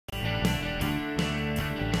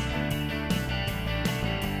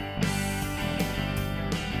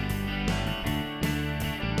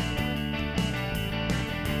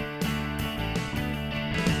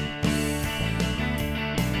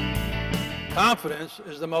Confidence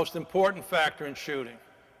is the most important factor in shooting.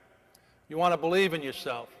 You want to believe in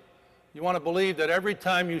yourself. You want to believe that every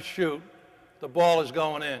time you shoot, the ball is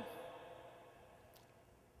going in.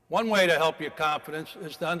 One way to help your confidence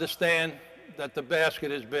is to understand that the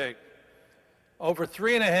basket is big. Over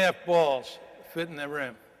 3.5 balls fit in the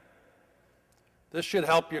rim. This should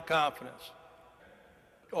help your confidence.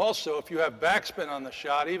 Also, if you have backspin on the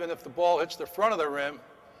shot, even if the ball hits the front of the rim,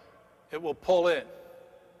 it will pull in.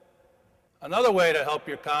 Another way to help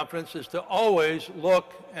your confidence is to always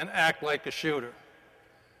look and act like a shooter.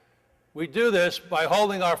 We do this by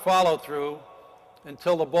holding our follow-through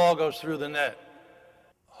until the ball goes through the net.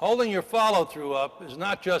 Holding your follow-through up is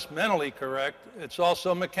not just mentally correct, it's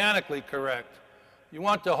also mechanically correct. You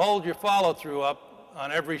want to hold your follow-through up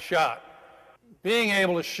on every shot. Being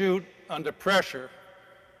able to shoot under pressure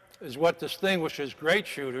is what distinguishes great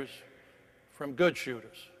shooters from good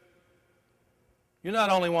shooters. You not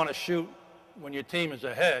only want to shoot when your team is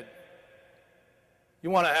ahead, you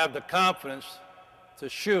want to have the confidence to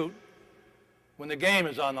shoot when the game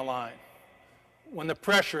is on the line, when the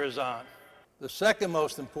pressure is on. The second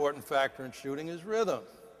most important factor in shooting is rhythm.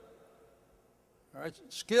 All right?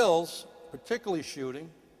 Skills, particularly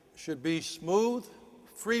shooting, should be smooth,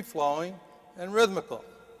 free-flowing, and rhythmical.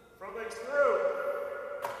 Front legs through.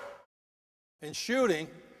 In shooting,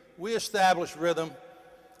 we establish rhythm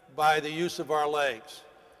by the use of our legs.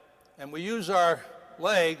 And we use our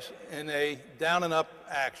legs in a down and up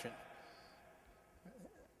action.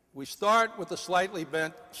 We start with a slightly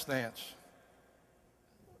bent stance.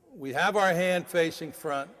 We have our hand facing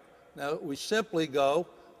front. Now we simply go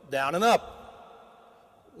down and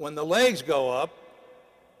up. When the legs go up,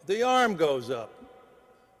 the arm goes up.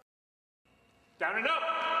 Down and up.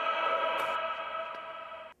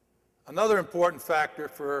 Another important factor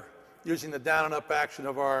for using the down and up action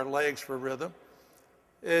of our legs for rhythm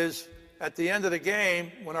is at the end of the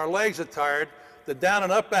game, when our legs are tired, the down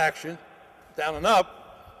and up action, down and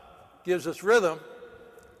up, gives us rhythm,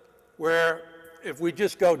 where if we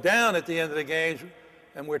just go down at the end of the game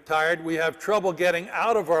and we're tired, we have trouble getting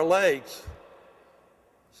out of our legs.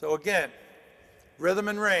 So again, rhythm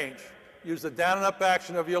and range. Use the down and up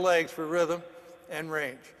action of your legs for rhythm and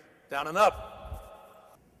range. Down and up.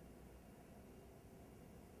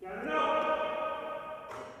 Down and up.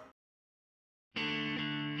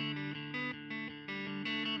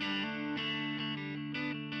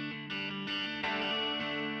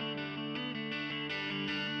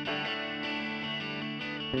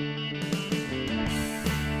 Thank you.